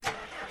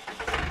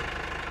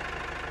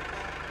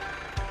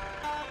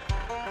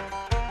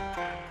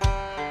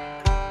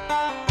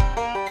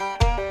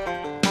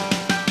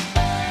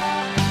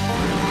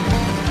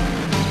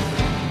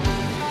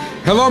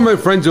Hello, my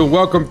friends, and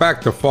welcome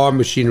back to Farm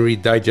Machinery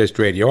Digest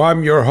Radio.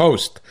 I'm your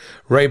host,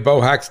 Ray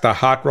Bohacz, the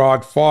Hot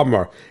Rod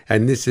Farmer,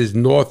 and this is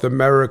North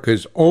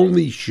America's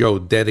only show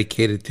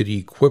dedicated to the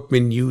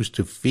equipment used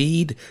to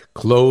feed,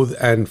 clothe,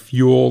 and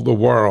fuel the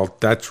world.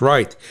 That's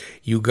right.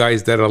 You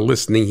guys that are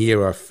listening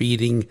here are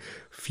feeding,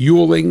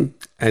 fueling,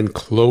 and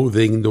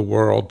clothing the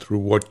world through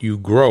what you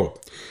grow.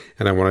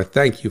 And I want to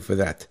thank you for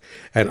that.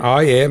 And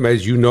I am,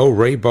 as you know,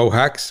 Ray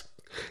Bohacz,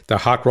 the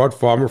Hot Rod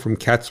Farmer from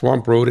Cat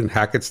Swamp Road in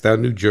Hackettstown,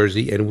 New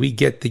Jersey, and we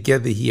get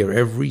together here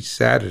every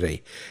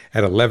Saturday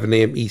at 11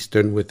 a.m.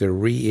 Eastern with a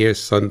re-air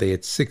Sunday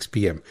at 6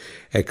 p.m.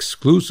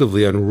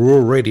 exclusively on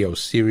Rural Radio,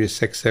 Sirius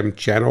XM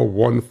Channel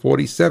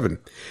 147.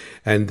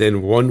 And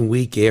then 1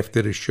 week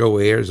after the show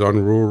airs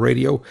on Rural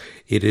Radio,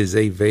 it is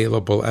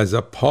available as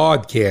a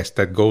podcast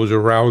that goes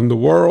around the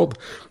world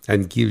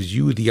and gives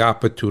you the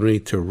opportunity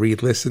to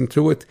re-listen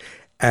to it,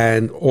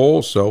 and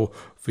also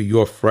for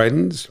your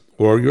friends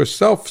or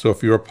yourself. So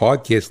if you're a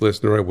podcast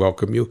listener, I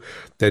welcome you,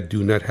 that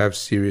do not have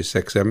Sirius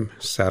XM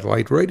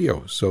satellite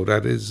radio. So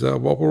that is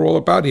what we're all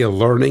about here,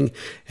 learning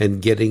and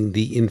getting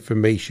the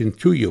information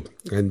to you.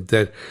 And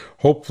that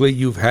hopefully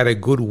you've had a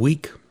good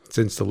week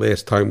since the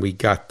last time we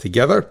got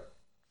together,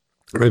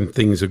 and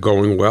things are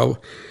going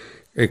well.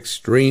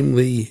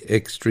 Extremely,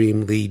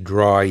 extremely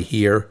dry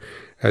here,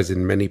 as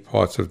in many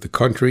parts of the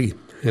country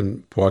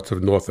and parts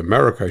of North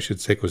America, I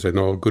should say, because I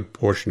know a good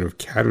portion of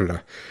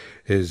Canada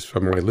is,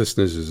 from my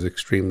listeners, is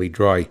extremely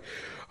dry.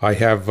 I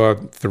have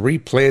 3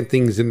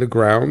 plantings in the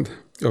ground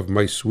of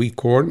my sweet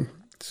corn,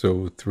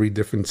 so 3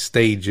 different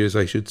stages,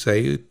 I should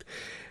say,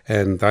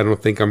 and I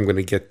don't think I'm going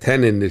to get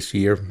 10 in this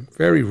year.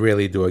 Very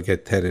rarely do I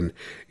get 10 in.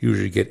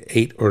 Usually get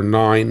 8 or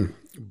 9,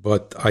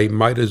 but I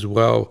might as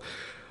well.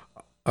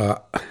 I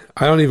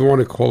don't even want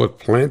to call it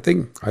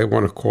planting. I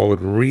want to call it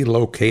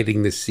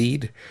relocating the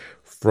seed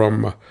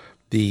from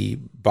the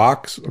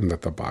box,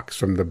 not the box,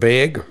 from the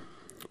bag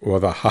or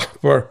the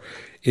hopper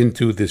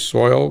into the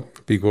soil,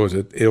 because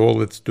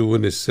all it's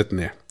doing is sitting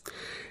there.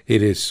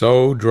 It is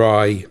so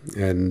dry,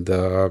 and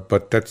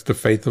but that's the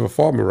faith of a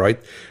farmer, right?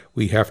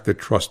 We have to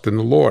trust in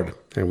the Lord,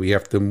 and we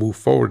have to move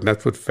forward, and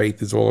that's what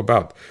faith is all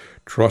about,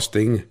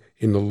 trusting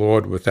in the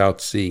Lord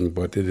without seeing.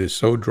 But it is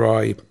so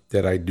dry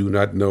that I do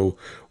not know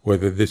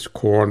whether this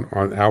corn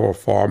on our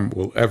farm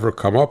will ever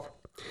come up.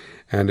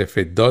 And if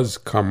it does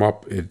come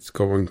up, it's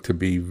going to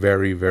be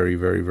very, very,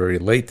 very, very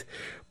late.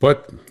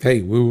 But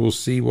hey, we will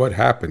see what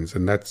happens.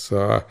 And that's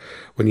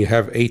when you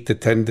have 8 to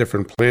 10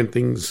 different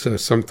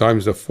plantings,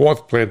 sometimes the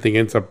 4th planting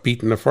ends up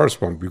beating the first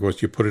one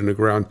because you put it in the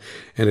ground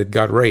and it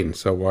got rain.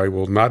 So I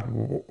will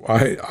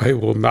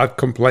not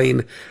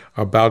complain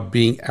about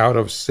being out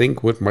of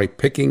sync with my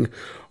picking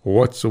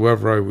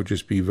whatsoever. I would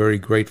just be very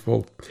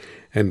grateful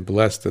and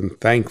blessed and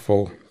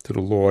thankful to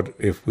the Lord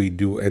if we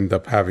do end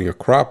up having a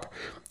crop.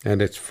 And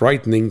it's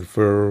frightening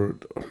for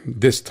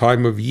this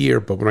time of year,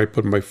 but when I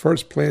put my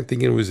first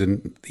planting in, it was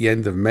in the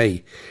end of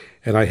May,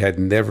 and I had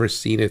never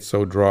seen it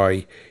so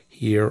dry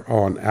here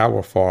on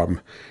our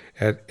farm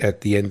at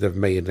the end of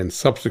May. And then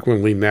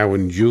subsequently now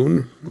in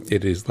June,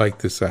 it is like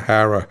the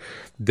Sahara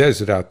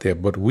Desert out there.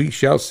 But we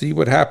shall see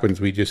what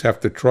happens. We just have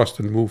to trust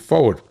and move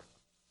forward.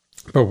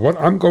 But what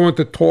I'm going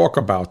to talk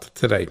about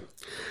today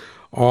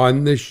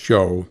on this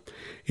show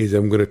is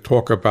I'm going to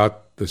talk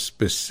about the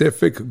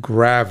specific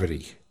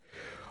gravity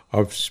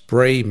of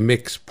spray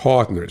mix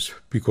partners,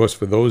 because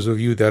for those of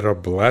you that are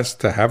blessed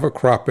to have a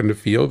crop in the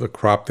field, a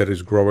crop that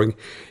is growing,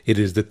 it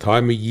is the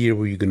time of year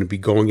where you're going to be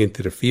going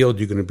into the field.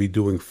 You're going to be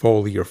doing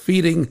foliar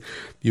feeding.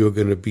 You're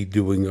going to be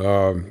doing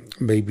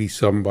maybe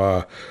some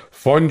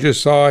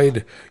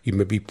fungicide. You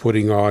may be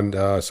putting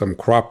on some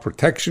crop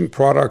protection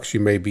products. You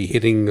may be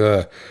hitting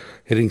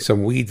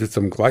some weeds with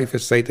some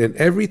glyphosate, and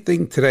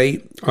everything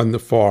today on the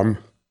farm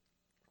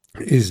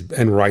is,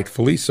 and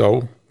rightfully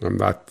so, I'm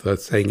not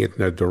saying it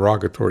in a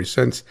derogatory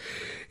sense,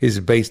 is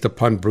based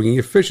upon bringing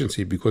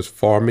efficiency, because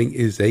farming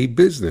is a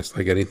business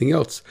like anything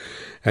else.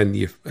 And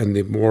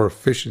the more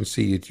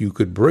efficiency that you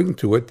could bring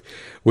to it,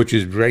 which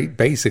is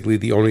basically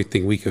the only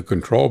thing we could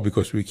control,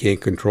 because we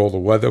can't control the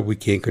weather, we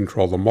can't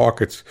control the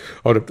markets,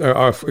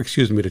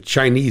 the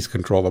Chinese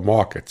control the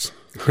markets.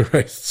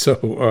 Right?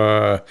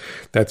 So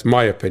that's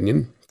my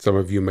opinion. Some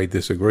of you may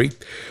disagree,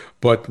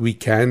 but we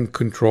can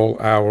control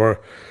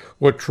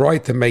or try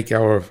to make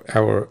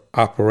our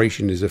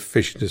operation as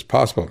efficient as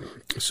possible.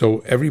 So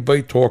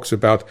everybody talks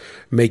about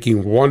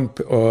making one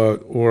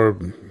or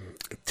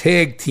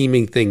tag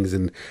teaming things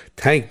and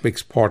tank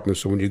mix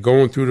partners. So when you're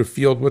going through the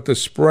field with the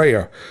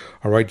sprayer,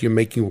 all right, you're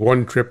making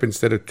one trip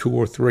instead of 2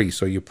 or 3.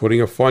 So you're putting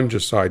a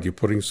fungicide, you're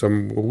putting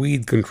some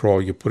weed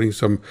control, you're putting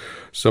some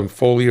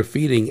foliar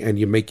feeding, and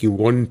you're making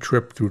one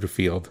trip through the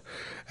field.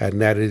 And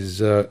that is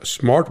a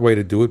smart way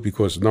to do it,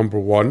 because number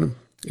one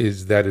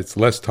is that it's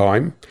less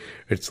time,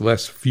 it's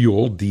less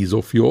fuel,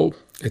 diesel fuel,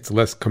 it's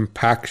less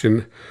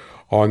compaction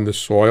on the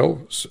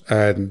soil,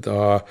 and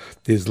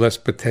there's less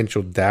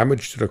potential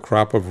damage to the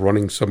crop of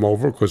running some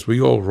over, because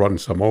we all run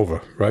some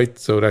over, right?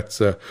 So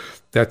that's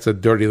a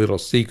dirty little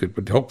secret,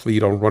 but hopefully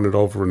you don't run it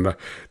over in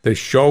the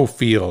show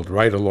field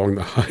right along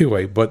the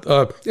highway. But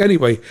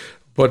anyway,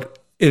 but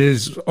it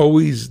is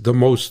always the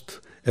most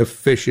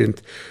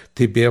efficient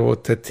to be able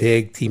to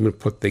tag team and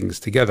put things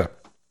together.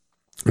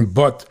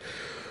 But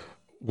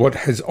what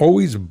has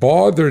always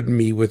bothered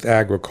me with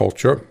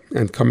agriculture,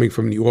 and coming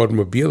from the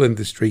automobile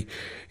industry,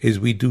 is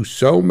we do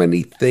so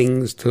many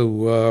things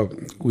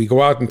we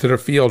go out into the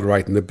field,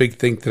 right? And the big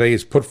thing today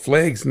is put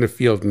flags in the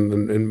field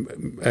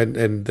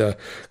and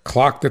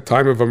clock the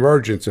time of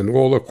emergence, and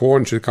all the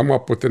corn should come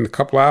up within a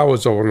couple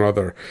hours or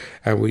another.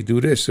 And we do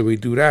this and we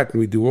do that,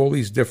 and we do all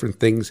these different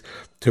things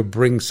to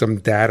bring some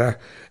data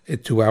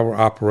to our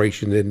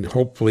operation, and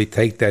hopefully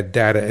take that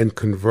data and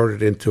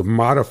convert it into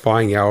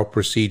modifying our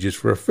procedures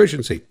for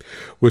efficiency.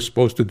 We're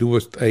supposed to do a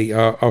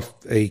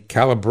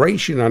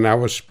calibration on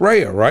our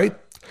sprayer, right?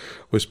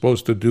 We're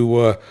supposed to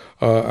do a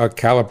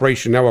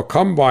calibration on our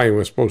combine.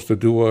 We're supposed to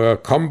do a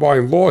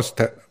combine loss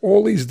test.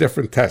 All these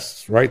different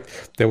tests, right,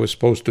 that we're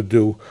supposed to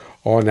do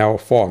on our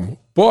farm.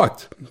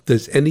 But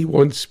does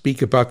anyone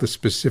speak about the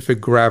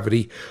specific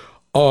gravity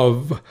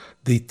of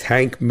the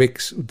tank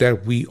mix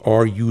that we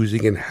are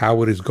using and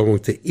how it is going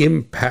to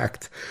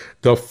impact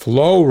the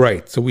flow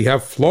rate? So we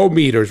have flow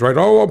meters, right?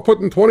 Oh, I'm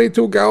putting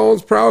 22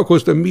 gallons per hour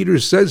because the meter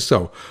says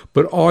so.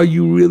 But are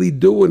you really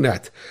doing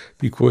that?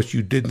 Because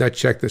you did not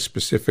check the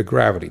specific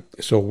gravity.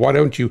 So why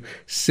don't you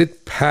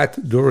sit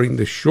pat during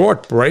the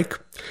short break?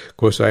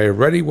 Because I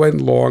already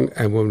went long,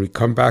 and when we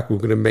come back, I'm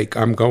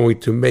going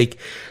to make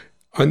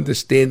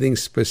understanding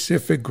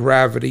specific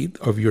gravity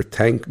of your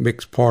tank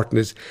mix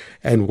partners,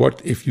 and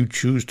what if you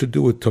choose to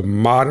do it, to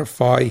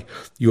modify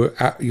your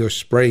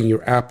spraying,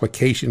 your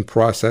application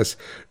process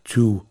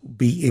to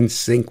be in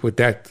sync with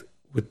that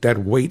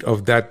weight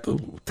of that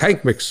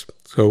tank mix.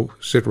 So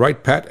sit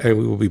right pat, and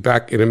we will be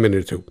back in a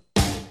minute or two.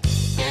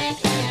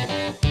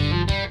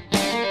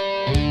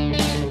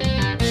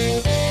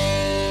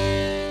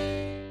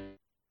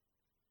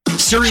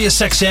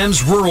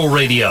 SiriusXM's Rural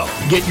Radio.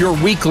 Get your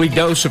weekly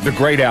dose of the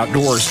great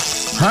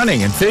outdoors,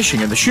 hunting and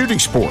fishing and the shooting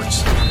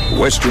sports.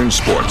 Western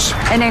sports.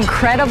 An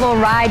incredible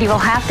ride you will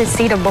have to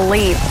see to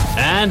believe.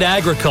 And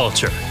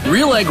agriculture.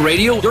 Real Ag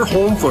Radio, your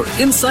home for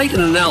insight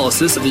and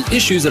analysis of the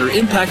issues that are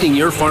impacting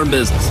your farm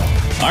business.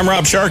 I'm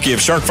Rob Sharkey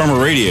of Shark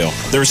Farmer Radio.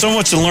 There's so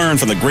much to learn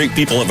from the great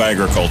people of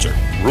agriculture.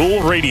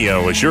 Rural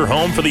Radio is your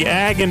home for the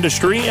ag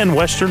industry and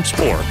Western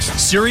sports.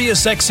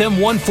 SiriusXM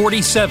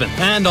 147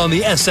 and on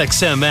the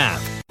SXM app.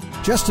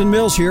 Justin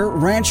Mills here,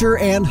 rancher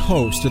and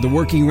host of the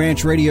Working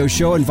Ranch Radio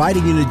Show,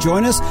 inviting you to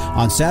join us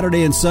on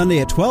Saturday and Sunday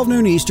at 12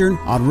 noon Eastern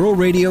on Rural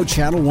Radio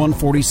Channel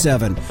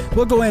 147.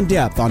 We'll go in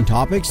depth on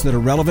topics that are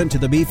relevant to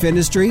the beef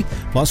industry.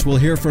 Plus, we'll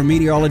hear from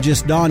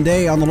meteorologist Don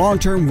Day on the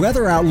long-term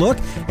weather outlook,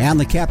 and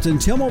the Captain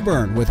Tim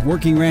O'Byrne with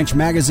Working Ranch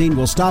Magazine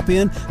will stop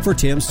in for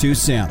Tim's 2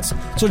 cents.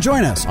 So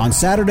join us on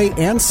Saturday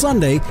and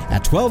Sunday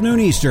at 12 noon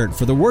Eastern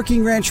for the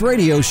Working Ranch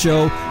Radio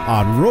Show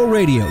on Rural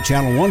Radio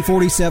Channel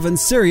 147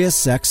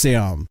 Sirius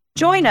XM.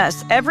 Join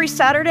us every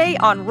Saturday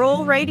on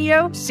Rural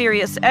Radio,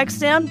 Sirius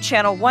XM,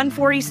 Channel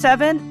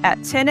 147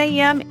 at 10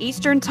 a.m.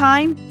 Eastern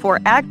Time for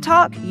Ag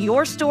Talk,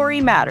 Your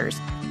Story Matters.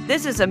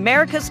 This is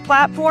America's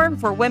platform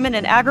for women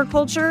in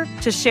agriculture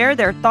to share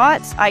their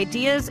thoughts,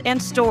 ideas,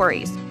 and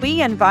stories.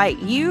 We invite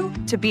you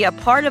to be a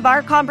part of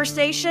our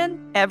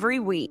conversation every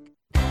week.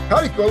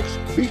 Howdy, folks.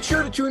 Be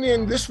sure to tune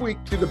in this week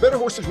to the Better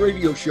Horses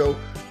Radio Show.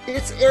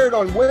 It's aired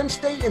on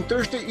Wednesday and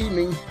Thursday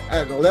evening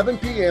at 11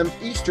 p.m.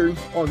 Eastern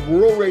on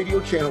Rural Radio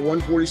Channel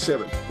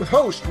 147 with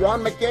hosts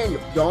Ron McDaniel,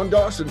 Don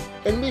Dawson,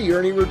 and me,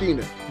 Ernie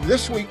Rodina.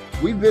 This week,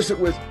 we visit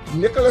with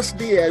Nicholas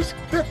Diaz,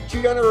 5th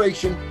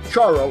generation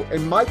Charo,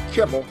 and Mike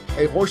Kimmel,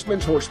 a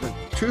horseman's horseman.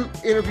 2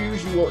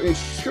 interviews you will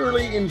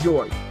surely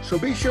enjoy. So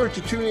be sure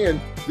to tune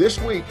in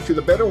this week to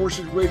the Better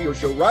Horses Radio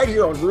Show right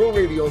here on Rural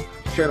Radio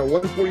Channel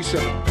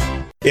 147.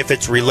 If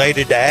it's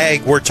related to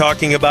ag, we're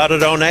talking about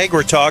it on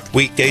AgriTalk,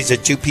 weekdays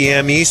at 2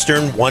 p.m.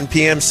 Eastern, 1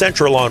 p.m.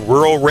 Central on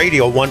Rural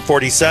Radio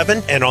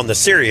 147 and on the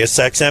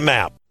SiriusXM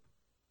app.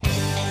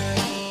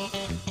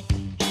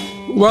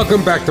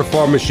 Welcome back to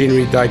Farm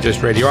Machinery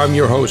Digest Radio. I'm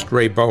your host,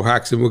 Ray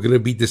Bohacz, and we're going to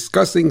be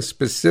discussing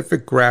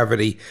specific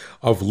gravity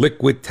of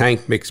liquid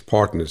tank mix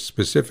partners.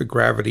 Specific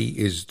gravity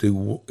is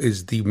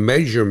the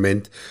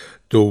measurement,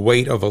 the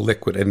weight of a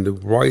liquid,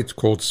 and why it's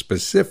called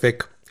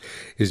specific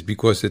is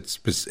because it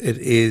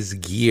is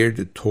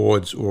geared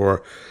towards,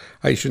 or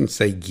I shouldn't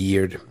say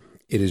geared,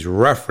 it is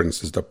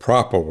referenced, is the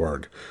proper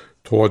word,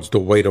 towards the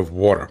weight of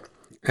water.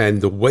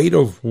 And the weight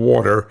of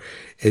water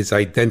is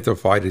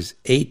identified as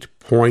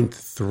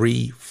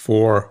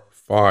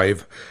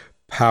 8.345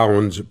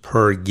 pounds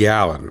per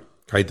gallon.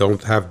 I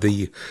don't have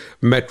the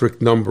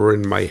metric number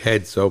in my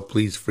head, so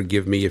please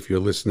forgive me if you're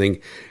listening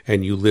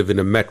and you live in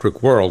a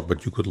metric world,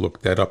 but you could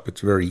look that up.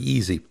 It's very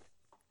easy.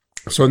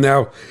 So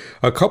now,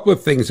 a couple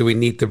of things that we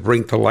need to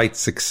bring to light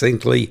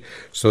succinctly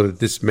so that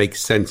this makes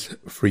sense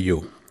for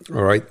you.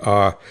 All right.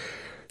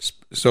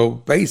 So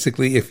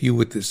basically, if you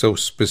would, so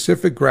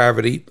specific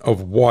gravity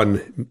of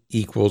 1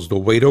 equals the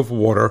weight of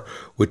water,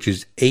 which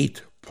is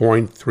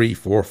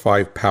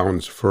 8.345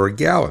 pounds for a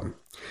gallon.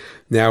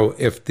 Now,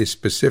 if the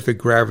specific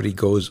gravity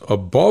goes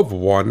above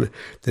 1,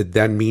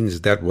 that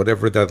means that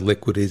whatever that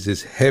liquid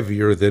is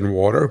heavier than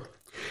water.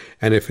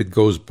 And if it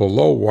goes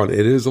below 1,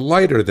 it is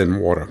lighter than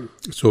water.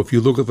 So if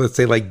you look at, let's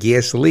say, like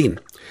gasoline,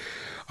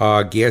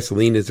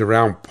 gasoline is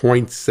around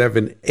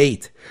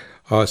 0.78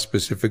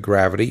 specific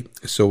gravity.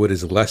 So it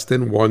is less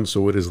than 1,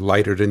 so it is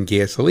lighter than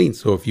gasoline.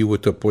 So if you were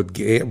to put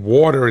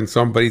water in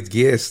somebody's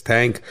gas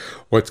tank,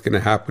 what's going to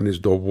happen is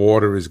the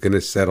water is going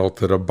to settle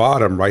to the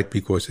bottom, right?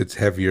 Because it's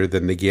heavier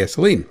than the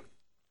gasoline.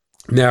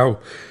 Now,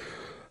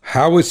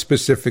 how is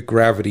specific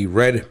gravity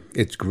read?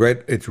 It's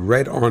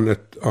read on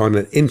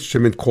an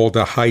instrument called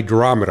a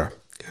hydrometer.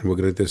 And we're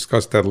going to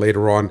discuss that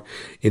later on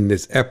in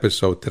this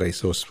episode today.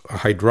 So a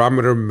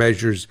hydrometer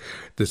measures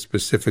the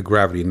specific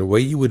gravity. And the way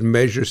you would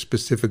measure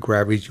specific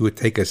gravity is you would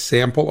take a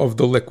sample of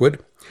the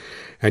liquid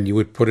and you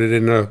would put it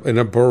in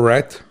a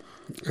burette,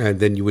 and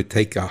then you would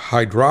take a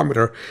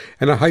hydrometer,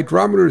 and a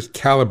hydrometer is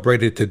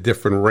calibrated to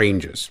different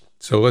ranges.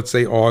 So let's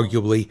say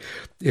arguably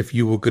if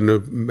you were going to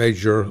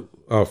measure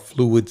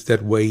fluids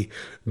that weigh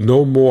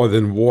no more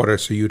than water,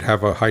 so you'd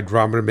have a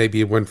hydrometer,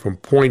 maybe it went from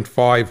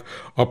 0.5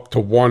 up to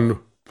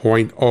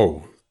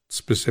 1.0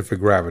 specific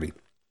gravity.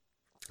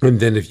 And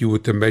then if you were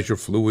to measure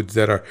fluids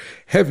that are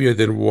heavier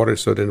than water,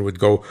 so then it would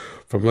go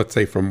from, let's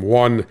say, from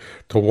 1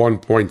 to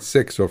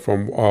 1.6 or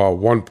from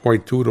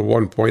 1.2 to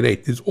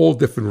 1.8. There's all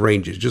different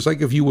ranges, just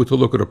like if you were to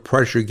look at a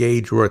pressure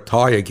gauge or a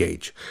tire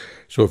gauge.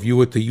 So if you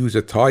were to use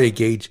a tire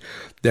gauge,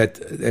 that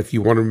if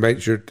you want to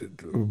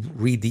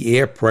read the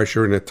air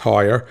pressure in a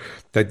tire,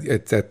 that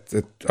at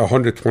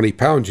 120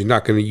 pounds, you're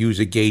not going to use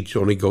a gauge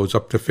that only goes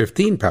up to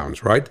 15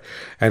 pounds, right?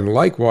 And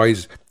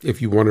likewise,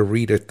 if you want to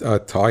read a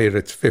tire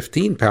that's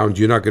 15 pounds,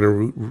 you're not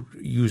going to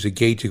use a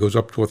gauge that goes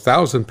up to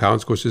 1,000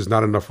 pounds because there's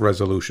not enough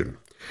resolution.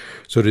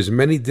 So there's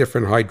many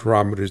different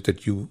hydrometers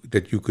that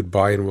you could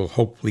buy, and we'll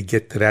hopefully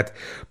get to that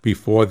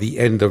before the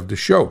end of the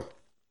show.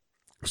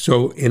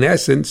 So in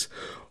essence,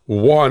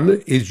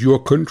 1 is your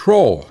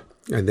control,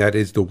 and that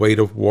is the weight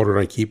of water, and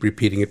I keep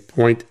repeating it,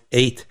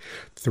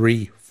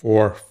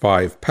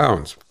 0.8345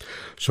 pounds.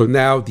 So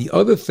now the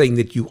other thing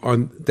that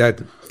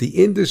that the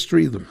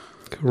industry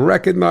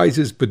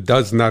recognizes but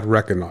does not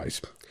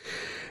recognize,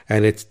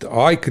 and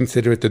I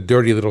consider it the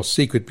dirty little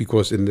secret,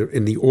 because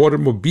in the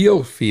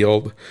automobile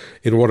field,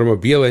 in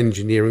automobile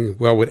engineering,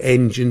 well, with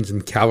engines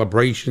and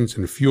calibrations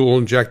and fuel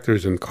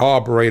injectors and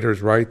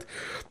carburetors, right,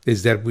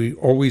 is that we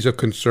always are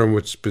concerned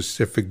with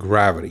specific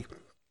gravity.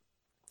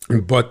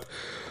 But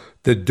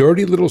the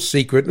dirty little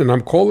secret, and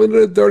I'm calling it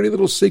a dirty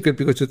little secret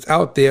because it's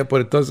out there,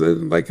 but it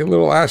doesn't, like a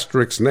little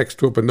asterisk next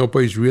to it, but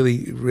nobody's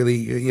really,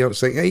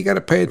 saying, hey, you got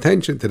to pay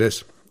attention to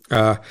this,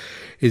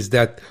 is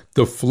that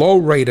the flow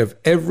rate of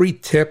every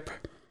tip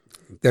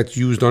that's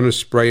used on a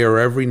sprayer,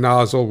 every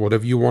nozzle,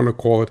 whatever you want to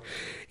call it,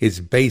 is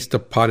based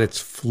upon its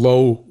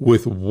flow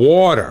with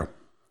water.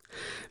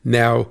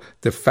 Now,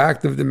 the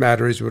fact of the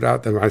matter is,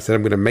 I said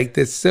I'm going to make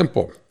this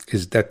simple,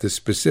 is that the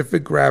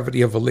specific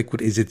gravity of a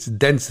liquid is its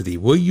density.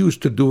 We're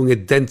used to doing a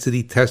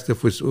density test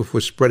if we're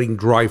spreading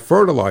dry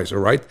fertilizer,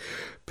 right?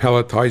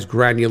 Pelletized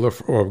granular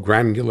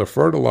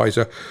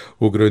fertilizer,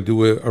 we're going to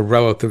do a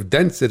relative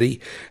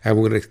density, and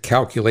we're going to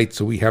calculate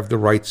so we have the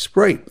right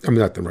spray.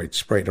 Not the right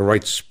spray, the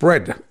right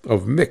spread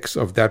of mix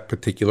of that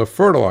particular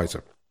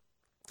fertilizer.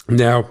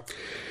 Now,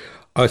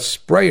 a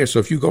sprayer, so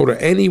if you go to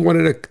any one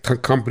of the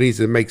companies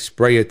that make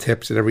sprayer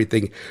tips and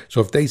everything, so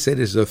if they say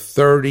there's a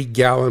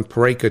 30-gallon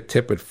per acre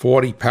tip at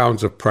 40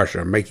 pounds of pressure,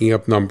 I'm making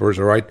up numbers,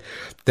 all right,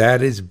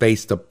 that is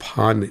based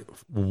upon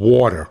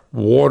water.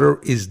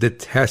 Water is the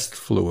test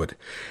fluid.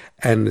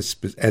 And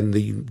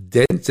the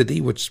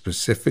density, which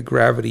specific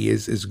gravity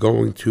is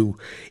going to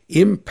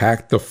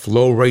impact the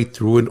flow rate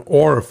through an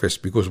orifice,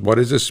 because what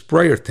is a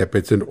sprayer tip?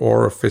 It's an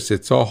orifice,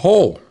 it's a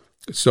hole.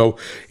 So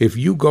if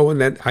you go in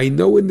that, I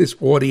know in this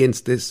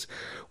audience,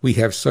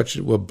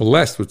 we're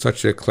blessed with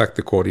such an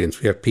eclectic audience.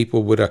 We have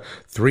people with a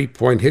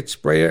 3-point hit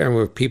sprayer, and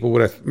we have people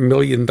with $1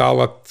 million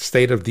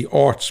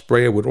state-of-the-art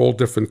sprayer with all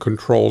different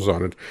controls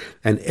on it,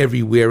 and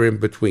everywhere in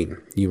between.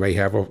 You may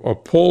have a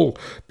pull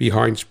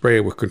behind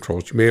sprayer with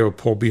controls. You may have a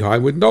pull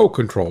behind with no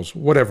controls.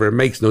 Whatever, it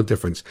makes no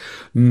difference.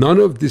 None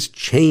of this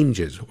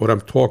changes what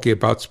I'm talking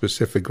about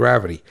specific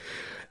gravity.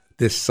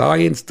 The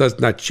science does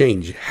not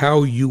change.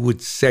 How you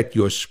would set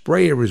your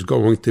sprayer is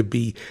going to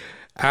be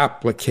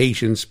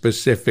application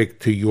specific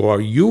to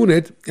your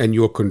unit and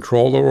your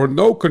controller or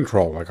no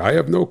control. Like I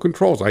have no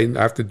controls. I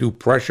have to do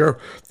pressure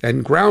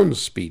and ground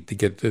speed to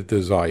get the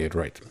desired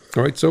rate.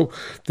 All right, so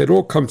that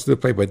all comes into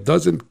play, but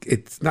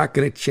it's not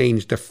going to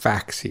change the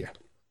facts here.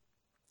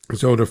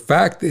 So the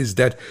fact is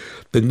that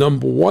the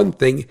number one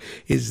thing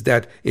is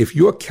that if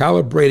you're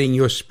calibrating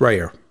your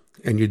sprayer,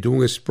 and you're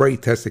doing a spray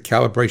test, a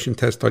calibration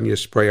test on your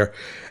sprayer,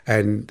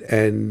 and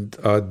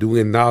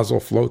doing a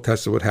nozzle flow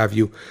test or what have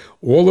you,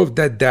 all of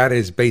that data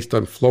is based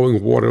on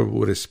flowing water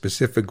with a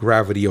specific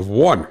gravity of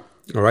 1.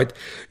 all right?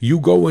 You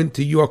go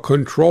into your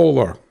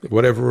controller,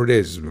 whatever it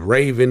is,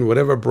 Raven,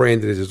 whatever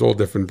brand it is, there's all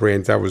different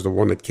brands. That was the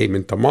one that came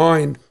into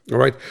mind, all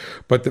right?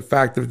 But the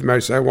fact of the matter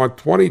is, I want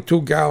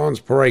 22 gallons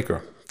per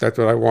acre. That's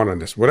what I want on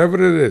this, whatever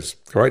it is,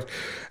 all right?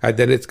 And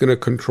then it's going to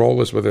control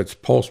this, whether it's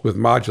pulse width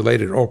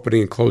modulated,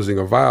 opening and closing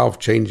a valve,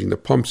 changing the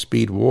pump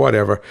speed,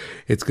 whatever.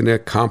 It's going to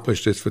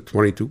accomplish this for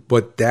 22.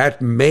 But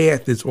that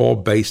math is all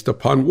based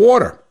upon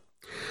water.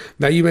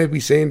 Now, you may be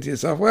saying to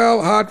yourself,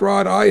 well, Hot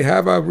Rod, I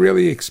have a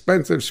really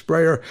expensive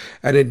sprayer,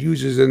 and it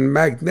uses a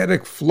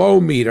magnetic flow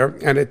meter,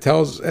 and it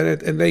tells,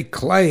 and they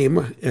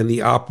claim, and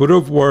the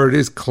operative word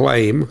is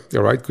claim,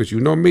 all right, because you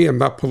know me, I'm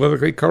not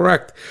politically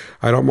correct.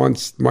 I don't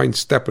mind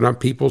stepping on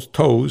people's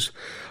toes.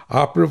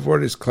 Operative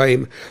word is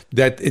claim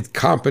that it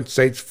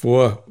compensates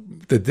for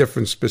the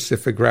different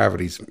specific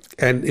gravities.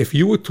 And if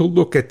you were to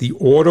look at the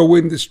auto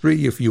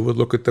industry, if you would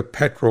look at the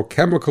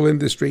petrochemical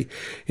industry,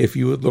 if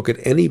you would look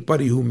at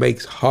anybody who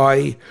makes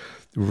high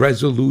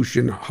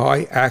resolution,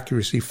 high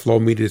accuracy flow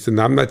meters, and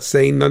I'm not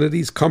saying none of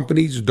these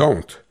companies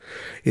don't,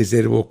 is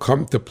that it will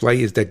come to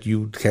play is that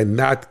you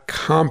cannot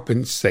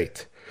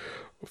compensate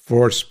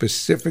for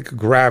specific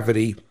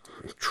gravity,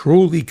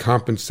 truly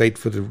compensate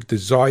for the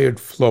desired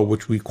flow,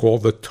 which we call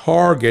the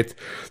target,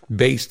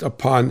 based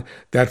upon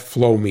that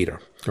flow meter.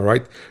 All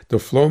right, the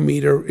flow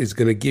meter is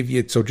going to give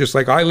you, so just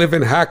like I live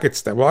in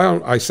Hackettstown,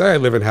 well, I say I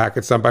live in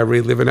Hackettstown, but I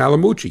really live in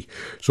Alamucci.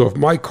 So if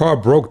my car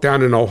broke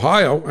down in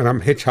Ohio and I'm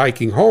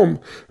hitchhiking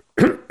home,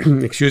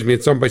 excuse me,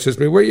 and somebody says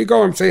to me, where you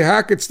going? Say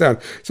Hackettstown.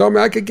 So I mean,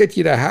 I could get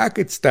you to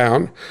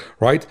Hackettstown,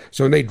 right?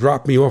 So when they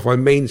drop me off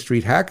on Main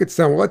Street,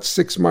 Hackettstown, well, that's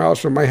 6 miles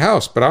from my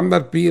house, but I'm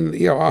not being,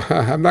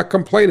 I'm not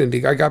complaining. The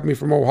guy got me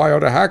from Ohio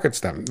to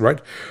Hackettstown,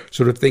 right?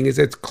 So the thing is,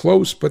 it's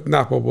close, but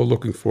not what we're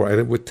looking for.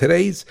 And with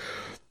today's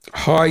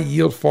high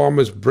yield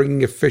farmers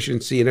bringing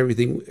efficiency and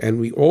everything, and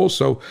we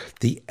also,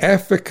 the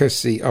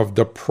efficacy of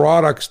the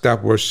products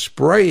that we're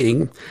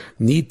spraying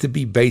need to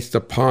be based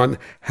upon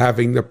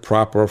having the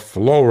proper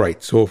flow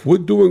rate. So if we're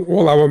doing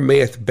all our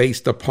math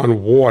based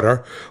upon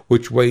water,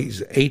 which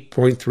weighs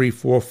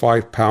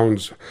 8.345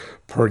 pounds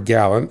per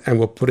gallon, and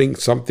we're putting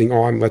something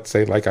on, let's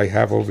say like I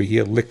have over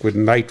here, liquid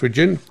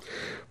nitrogen,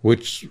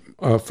 which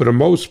for the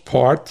most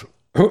part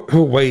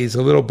weighs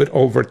a little bit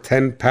over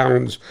 10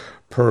 pounds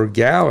per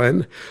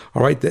gallon,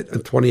 all right, that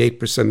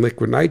 28%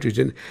 liquid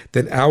nitrogen,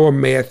 then our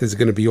math is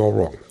going to be all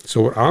wrong.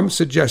 So what I'm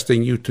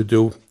suggesting you to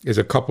do is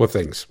a couple of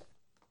things.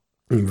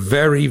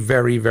 Very,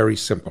 very, very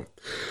simple.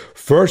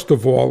 First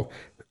of all,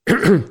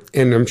 and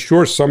I'm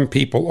sure some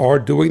people are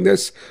doing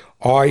this,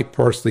 I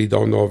personally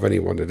don't know of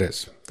anyone that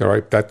is. All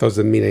right, that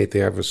doesn't mean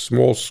anything. I have a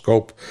small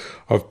scope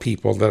of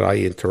people that I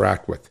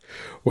interact with.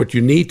 What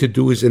you need to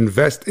do is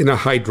invest in a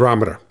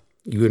hydrometer.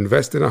 You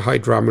invest in a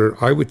hydrometer.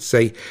 I would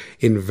say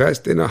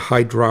invest in a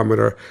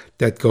hydrometer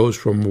that goes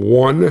from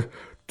 1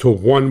 to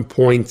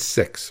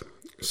 1.6.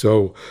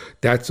 So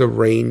that's a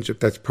range.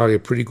 That's probably a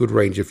pretty good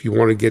range. If you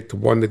want to get to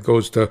one that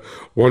goes to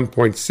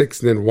 1.6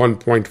 and then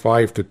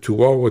 1.5 to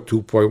 2.0 or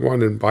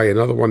 2.1 and buy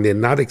another one, they're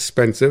not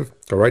expensive,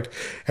 all right?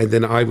 And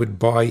then I would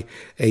buy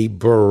a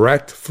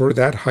barrette for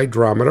that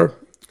hydrometer,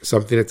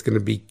 something that's going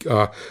to be,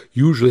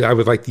 usually I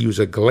would like to use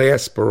a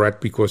glass barrette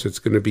because it's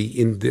going to be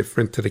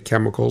indifferent to the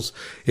chemicals.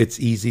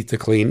 It's easy to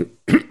clean.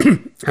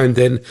 And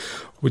then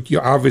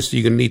obviously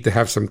you're going to need to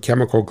have some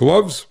chemical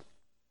gloves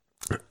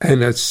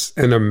and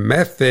a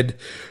method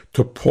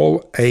to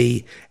pull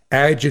a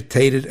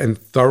agitated and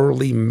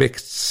thoroughly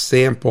mixed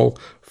sample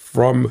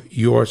from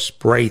your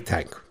spray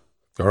tank.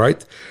 All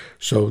right?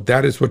 So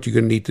that is what you're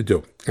going to need to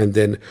do. And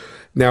then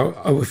now,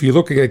 if you're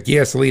looking at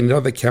gasoline and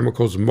other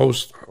chemicals,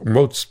 most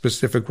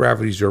specific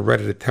gravities are read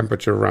at a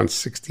temperature around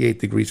 68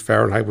 degrees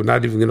Fahrenheit. We're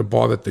not even going to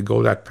bother to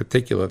go that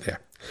particular there.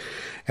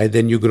 And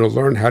then you're going to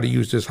learn how to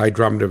use this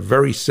hydrometer.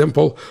 Very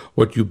simple.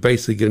 What you're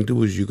basically going to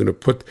do is you're going to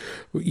put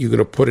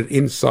it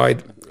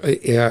inside.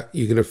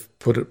 You're going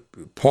to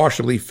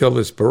partially fill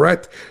this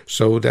barrette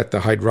so that the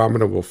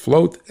hydrometer will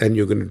float, and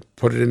you're going to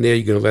put it in there.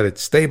 You're going to let it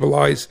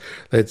stabilize,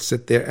 let it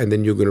sit there, and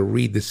then you're going to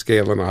read the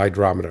scale on the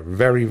hydrometer.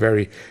 Very,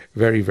 very,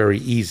 very, very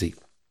easy.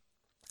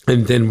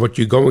 And then what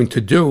you're going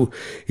to do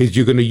is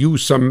you're going to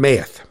use some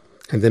math.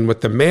 And then what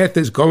the math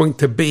is going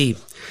to be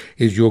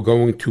is you're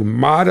going to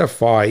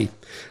modify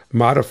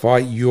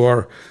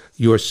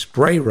your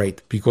spray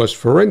rate. Because,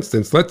 for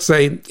instance, let's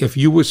say if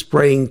you were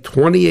spraying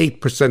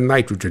 28%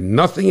 nitrogen,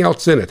 nothing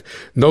else in it,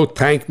 no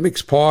tank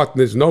mix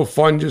partners, no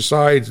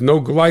fungicides,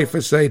 no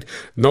glyphosate,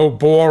 no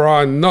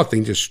boron,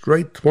 nothing, just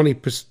straight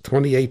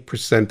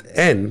 28%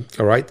 N,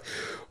 all right?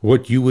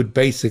 What you would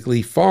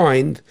basically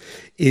find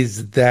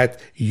is that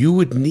you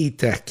would need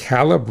to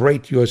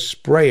calibrate your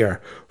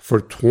sprayer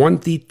for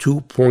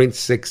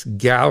 22.6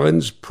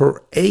 gallons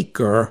per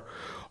acre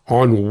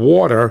on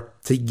water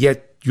to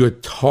get your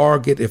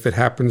target, if it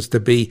happens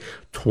to be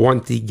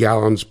 20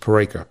 gallons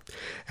per acre.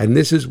 And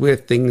this is where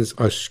things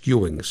are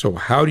skewing. So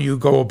how do you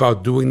go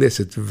about doing this?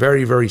 It's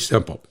very, very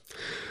simple.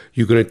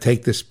 You're going to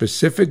take the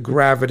specific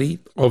gravity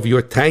of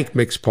your tank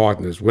mix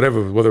partners,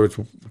 whether it's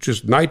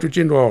just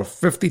nitrogen or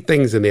 50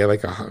 things in there,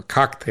 like a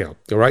cocktail,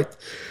 all right?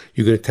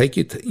 You're going to take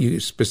your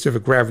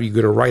specific gravity, you're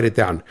going to write it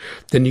down.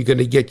 Then you're going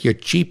to get your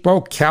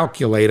cheapo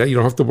calculator. You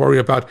don't have to worry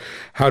about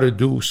how to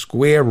do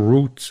square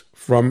roots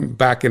from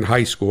back in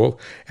high school.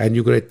 And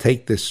you're going to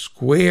take the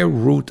square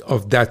root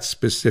of that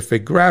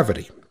specific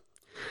gravity.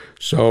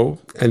 So,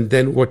 and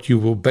then what you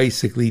will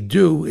basically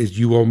do is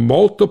you will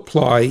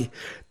multiply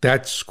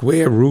that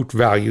square root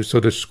value. So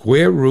the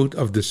square root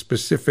of the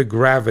specific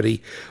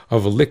gravity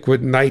of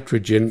liquid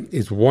nitrogen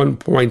is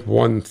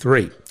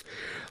 1.13.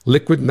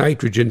 Liquid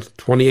nitrogen,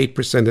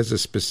 28%, has a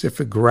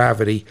specific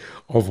gravity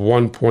of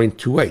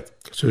 1.28.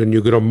 So then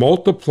you're going to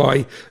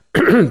multiply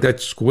that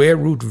square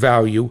root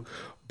value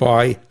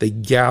by the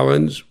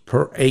gallons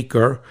per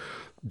acre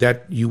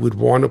that you would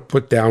want to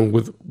put down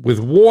with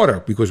water,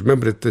 because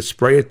remember that the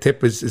sprayer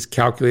tip is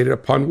calculated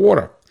upon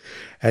water.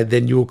 And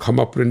then you will come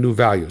up with a new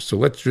value. So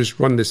let's just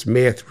run this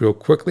math real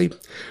quickly.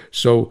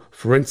 So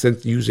for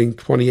instance, using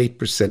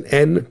 28%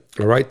 N,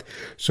 all right?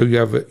 So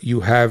you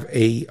have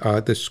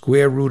the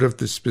square root of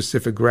the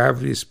specific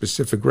gravity. The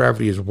specific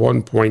gravity is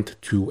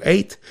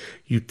 1.28.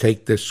 You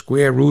take the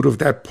square root of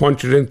that,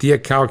 punch it into your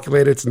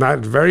calculator. It's not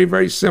very,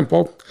 very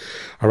simple.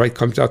 All right,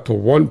 comes out to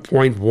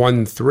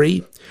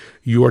 1.13.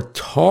 Your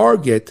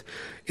target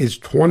is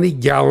 20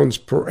 gallons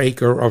per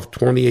acre of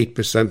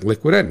 28%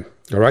 liquid N.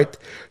 All right,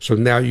 so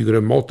now you're going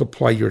to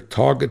multiply your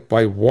target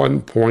by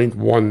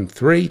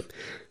 1.13,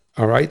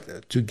 all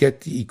right, to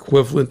get the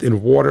equivalent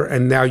in water.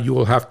 And now you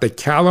will have to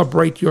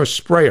calibrate your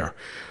sprayer,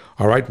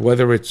 all right,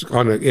 whether it's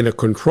in a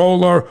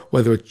controller,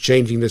 whether it's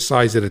changing the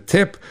size of the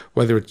tip,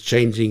 whether it's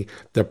changing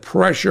the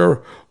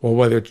pressure, or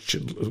whether it's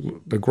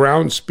the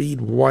ground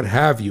speed, what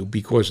have you.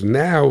 Because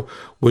now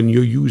when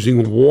you're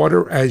using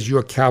water as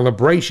your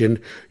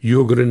calibration,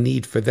 you're going to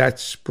need for that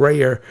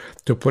sprayer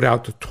to put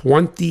out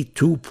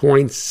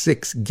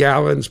 22.6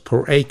 gallons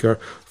per acre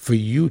for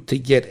you to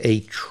get a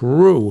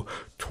true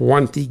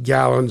 20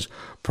 gallons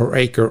per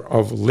acre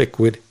of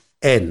liquid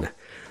N.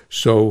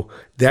 So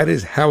that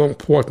is how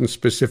important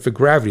specific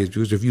gravity is,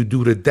 because if you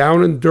do the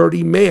down and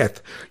dirty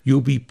math,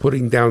 you'll be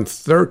putting down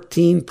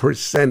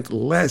 13%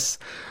 less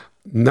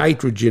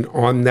nitrogen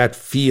on that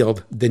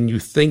field than you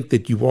think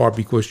that you are,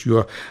 because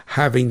you're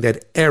having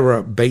that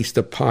error based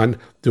upon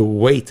the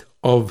weight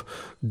of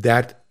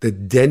that, the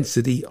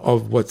density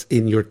of what's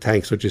in your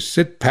tank. So just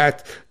sit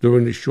pat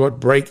during the short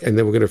break, and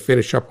then we're going to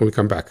finish up when we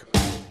come back.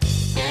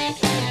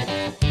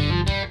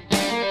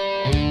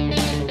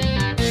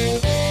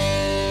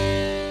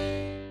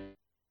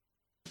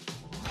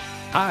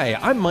 Hi,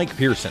 I'm Mike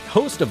Pearson,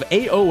 host of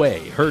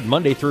AOA, heard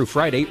Monday through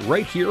Friday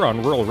right here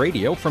on Rural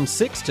Radio from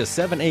 6 to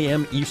 7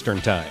 a.m. Eastern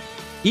Time.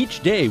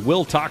 Each day,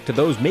 we'll talk to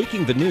those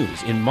making the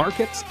news in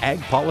markets, ag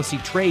policy,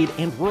 trade,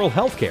 and rural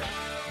healthcare.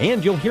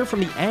 And you'll hear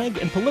from the ag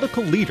and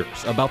political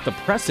leaders about the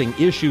pressing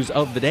issues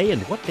of the day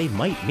and what they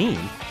might mean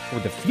for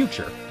the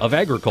future of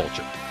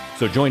agriculture.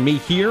 So join me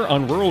here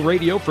on Rural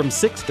Radio from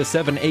 6 to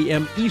 7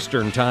 a.m.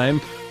 Eastern Time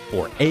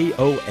for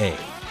AOA.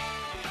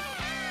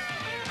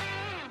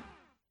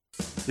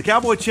 The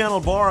Cowboy Channel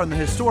Bar in the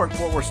historic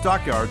Fort Worth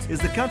Stockyards is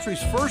the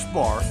country's first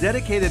bar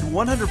dedicated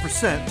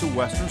 100% to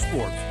Western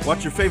sports.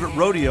 Watch your favorite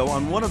rodeo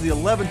on one of the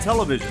 11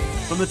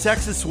 televisions, from the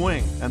Texas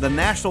Swing and the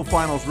National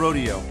Finals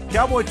Rodeo.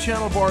 Cowboy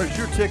Channel Bar is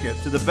your ticket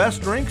to the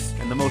best drinks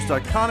and the most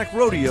iconic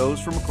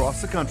rodeos from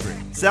across the country.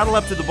 Saddle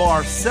up to the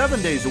bar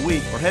 7 days a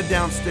week or head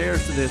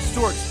downstairs to the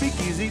historic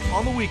Speakeasy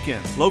on the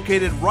weekends.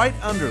 Located right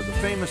under the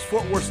famous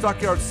Fort Worth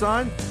Stockyards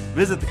sign,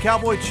 visit the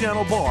Cowboy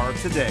Channel Bar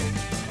today.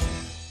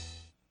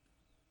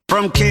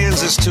 From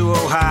Kansas to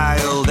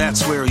Ohio,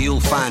 that's where you'll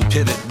find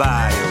Pivot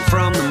Bio.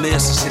 From the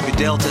Mississippi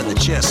Delta and the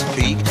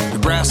Chesapeake,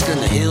 Nebraska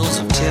and the hills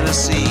of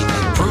Tennessee,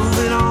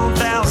 proving on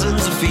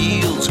thousands of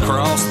fields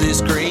across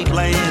this great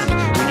land.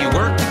 When you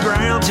work the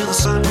ground till the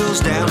sun goes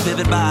down,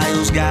 Pivot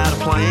Bio's got a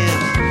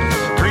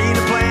plan.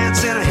 Greener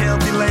plants and a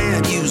healthy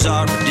land, use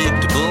our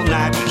predictable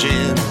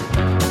nitrogen.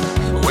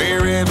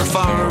 Wherever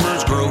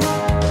farmers grow,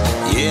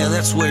 yeah,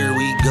 that's where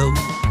we go.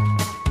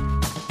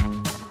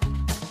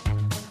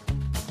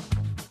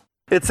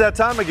 It's that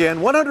time again,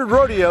 100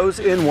 rodeos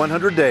in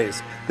 100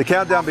 days. The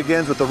countdown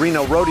begins with the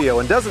Reno Rodeo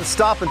and doesn't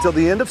stop until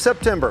the end of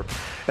September.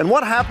 And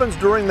what happens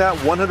during that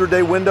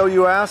 100-day window,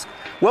 you ask?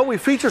 Well, we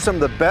feature some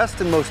of the best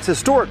and most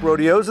historic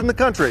rodeos in the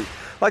country,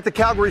 like the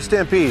Calgary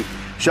Stampede,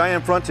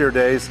 Cheyenne Frontier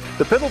Days,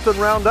 the Pendleton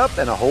Roundup,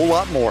 and a whole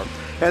lot more.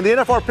 And the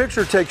NFR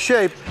picture takes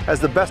shape as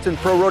the best in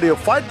pro rodeo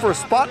fight for a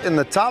spot in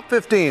the top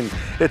 15.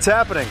 It's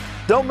happening.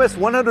 Don't miss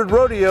 100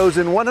 rodeos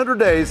in 100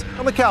 days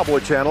on the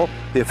Cowboy Channel,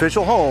 the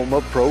official home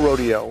of pro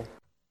rodeo.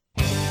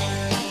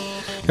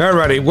 All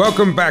righty,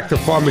 welcome back to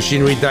Farm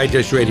Machinery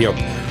Digest Radio.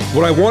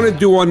 What I want to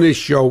do on this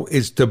show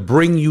is to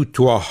bring you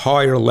to a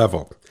higher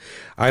level.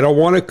 I don't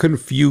want to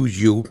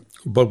confuse you,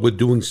 but we're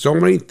doing so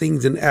many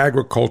things in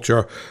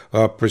agriculture,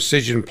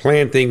 precision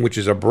planting, which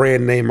is a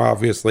brand name,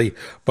 obviously,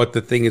 but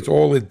the thing is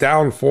all the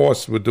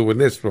downforce. We're doing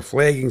this, we're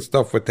flagging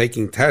stuff, we're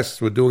taking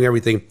tests, we're doing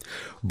everything,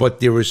 but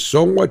there is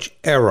so much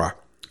error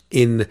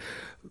in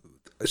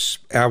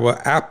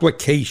our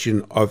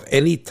application of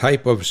any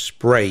type of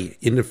spray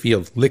in the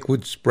field,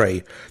 liquid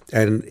spray,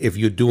 and if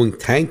you're doing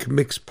tank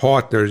mix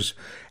partners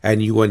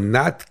and you are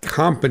not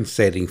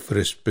compensating for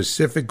the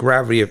specific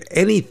gravity of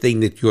anything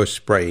that you're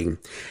spraying,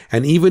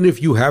 and even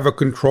if you have a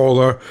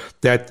controller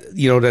that,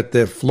 that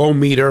the flow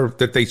meter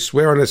that they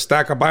swear on a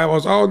stack of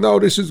bylaws, oh no,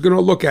 this is going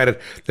to look at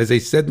it. As I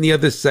said in the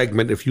other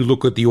segment, if you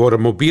look at the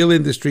automobile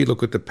industry,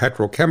 look at the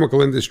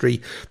petrochemical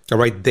industry, all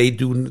right,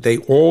 they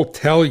all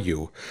tell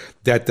you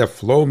that the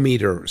flow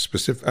meter,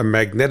 a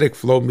magnetic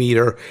flow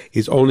meter,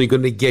 is only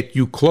going to get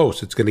you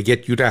close. It's going to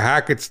get you to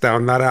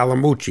Hackettstown, not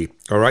Alamucci.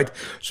 All right.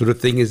 So the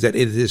thing is that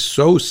it is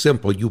so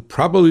simple. You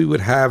probably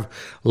would have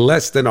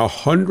less than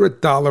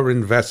 $100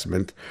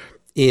 investment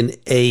in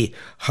a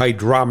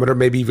hydrometer,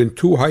 maybe even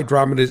 2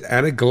 hydrometers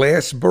and a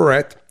glass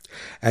barrette.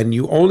 And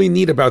you only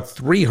need about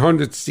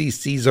 300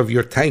 cc's of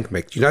your tank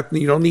mix. You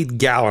don't need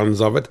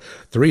gallons of it.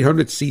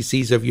 300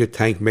 cc's of your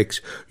tank mix.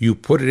 You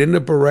put it in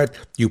the barrette.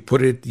 You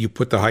put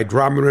the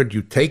hydrometer.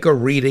 You take a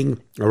reading.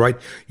 All right.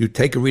 You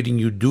take a reading.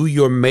 You do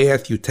your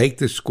math. You take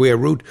the square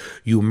root.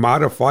 You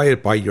modify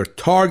it by your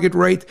target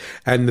rate.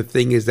 And the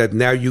thing is that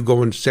now you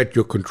go and set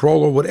your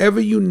controller, whatever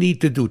you need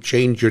to do,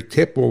 change your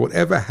tip or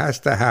whatever has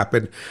to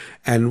happen.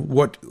 And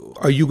what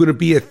are you going to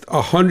be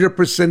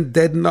 100%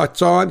 dead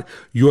nuts on?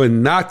 You're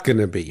not going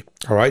to be.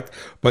 All right.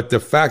 But the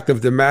fact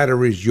of the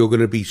matter is you're going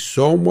to be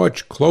so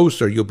much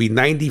closer. You'll be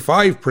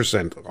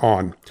 95%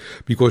 on,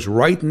 because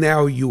right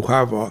now you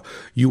have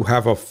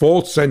a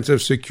false sense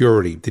of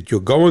security that you're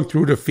going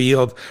through the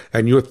field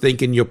and you're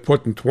thinking you're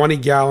putting 20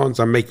 gallons.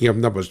 I'm making up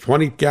numbers,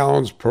 20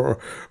 gallons per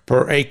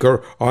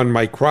acre on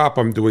my crop.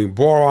 I'm doing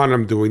boron.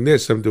 I'm doing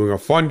this. I'm doing a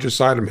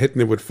fungicide. I'm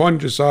hitting it with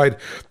fungicide.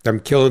 I'm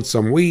killing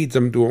some weeds.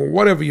 I'm doing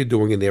whatever you're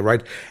doing in there.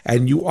 Right.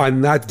 And you are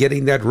not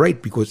getting that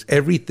rate because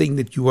everything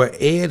that you are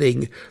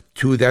adding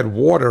to that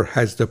water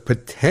has the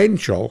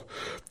potential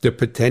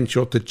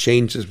to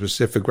change the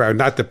specific gravity.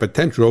 Not the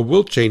potential, it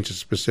will change the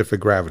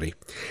specific gravity.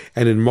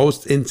 And in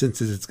most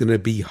instances, it's going to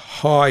be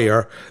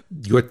higher.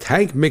 Your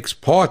tank mix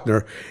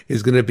partner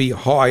is going to be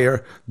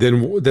higher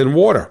than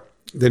water,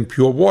 than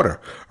pure water.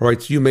 All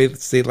right, so you may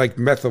say like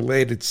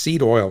methylated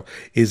seed oil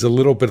is a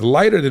little bit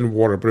lighter than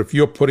water, but if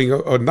you're putting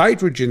a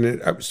nitrogen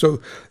in it,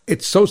 so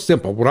it's so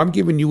simple. What I'm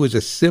giving you is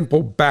a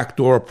simple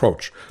backdoor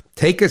approach.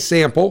 Take a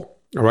sample.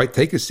 All right,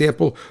 take a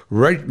sample,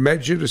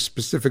 measure the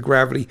specific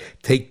gravity,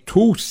 take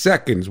 2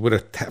 seconds with a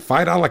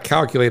 $5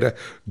 calculator,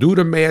 do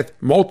the math,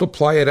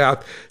 multiply it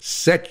out,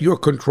 set your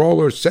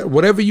controller, set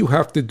whatever you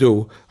have to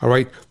do, all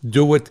right,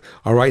 do it,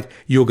 all right.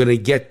 You're going to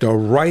get the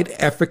right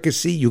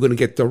efficacy, you're going to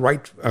get the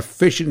right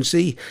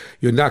efficiency,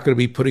 you're not going to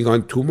be putting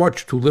on too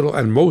much, too little,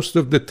 and most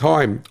of the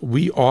time,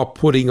 we are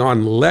putting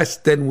on less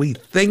than we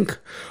think,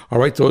 all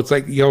right. So it's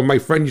like, my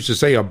friend used to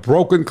say, a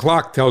broken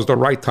clock tells the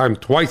right time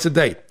twice a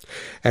day.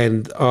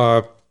 And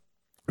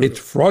it's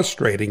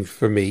frustrating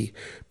for me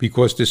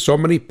because there's so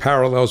many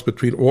parallels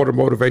between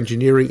automotive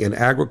engineering and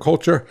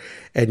agriculture,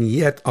 and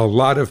yet a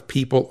lot of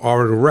people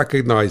aren't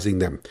recognizing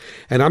them.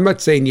 And I'm not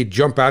saying you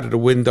jump out of the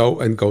window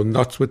and go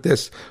nuts with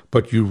this,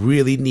 but you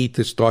really need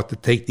to start to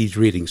take these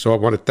readings. So I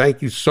want to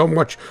thank you so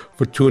much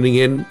for tuning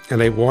in,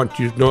 and I want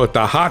you to know that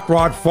the Hot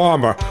Rod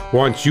Farmer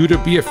wants you to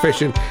be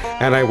efficient,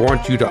 and I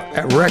want you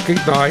to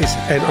recognize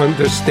and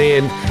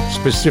understand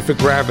specific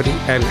gravity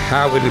and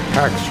how it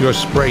impacts your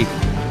spray.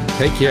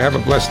 Take care. Have a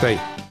blessed day.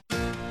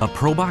 A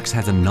ProBox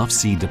has enough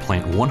seed to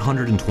plant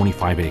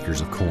 125 acres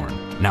of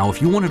corn. Now,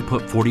 if you wanted to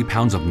put 40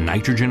 pounds of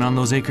nitrogen on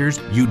those acres,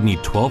 you'd need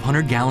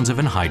 1,200 gallons of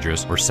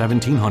anhydrous, or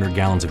 1,700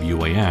 gallons of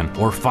UAN,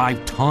 or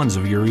 5 tons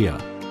of urea.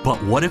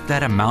 But what if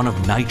that amount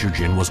of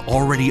nitrogen was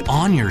already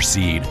on your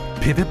seed?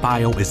 Pivot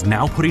Bio is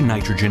now putting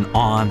nitrogen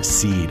on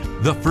seed.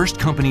 The first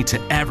company to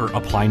ever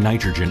apply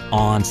nitrogen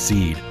on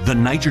seed. The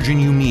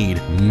nitrogen you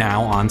need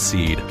now on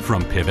seed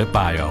from Pivot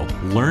Bio.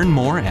 Learn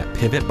more at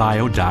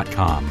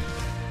pivotbio.com.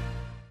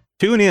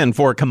 Tune in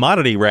for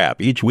Commodity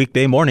Wrap each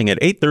weekday morning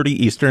at 8:30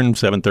 Eastern,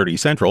 7:30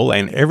 Central,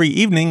 and every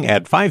evening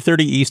at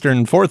 5:30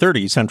 Eastern,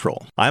 4:30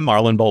 Central. I'm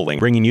Marlon Bowling,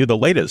 bringing you the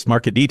latest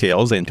market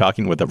details and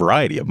talking with a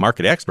variety of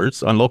market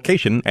experts on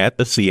location at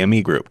the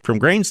CME Group. From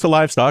grains to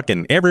livestock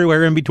and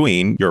everywhere in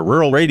between, your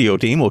rural radio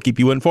team will keep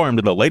you informed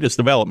of the latest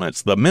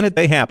developments the minute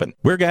they happen.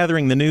 We're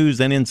gathering the news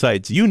and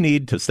insights you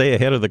need to stay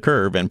ahead of the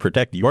curve and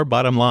protect your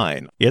bottom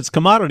line. It's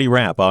Commodity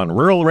Wrap on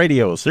Rural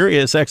Radio,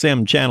 Sirius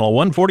XM Channel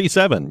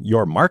 147,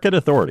 your market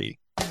authority.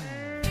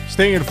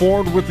 Stay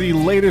informed with the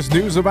latest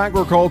news of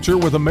agriculture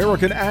with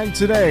American Ag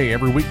Today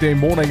every weekday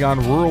morning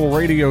on Rural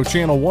Radio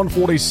Channel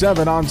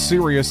 147 on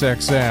Sirius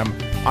XM.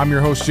 I'm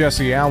your host,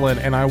 Jesse Allen,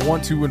 and I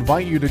want to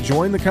invite you to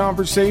join the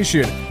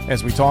conversation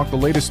as we talk the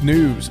latest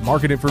news,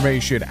 market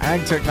information,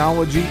 ag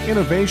technology,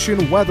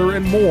 innovation, weather,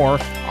 and more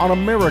on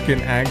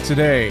American Ag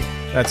Today.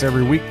 That's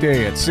every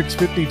weekday at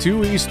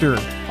 6:52 Eastern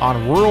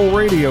on Rural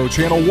Radio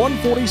Channel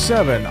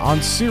 147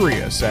 on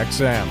Sirius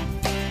XM.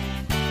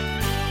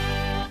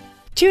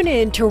 Tune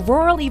in to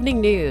Rural Evening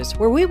News,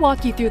 where we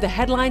walk you through the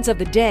headlines of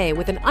the day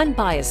with an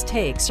unbiased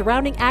take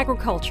surrounding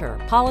agriculture,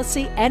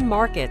 policy, and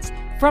markets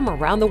from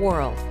around the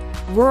world.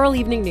 Rural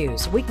Evening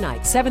News,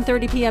 weeknight,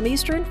 7:30 p.m.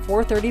 Eastern,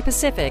 4:30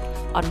 Pacific,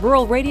 on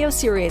Rural Radio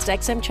Sirius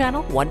XM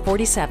Channel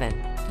 147,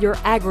 your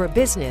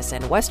agribusiness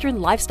and Western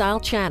lifestyle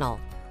channel.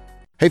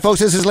 Hey folks,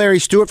 this is Larry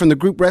Stewart from the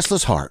group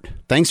Restless Heart.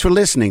 Thanks for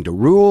listening to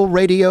Rural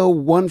Radio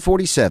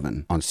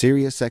 147 on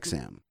Sirius XM.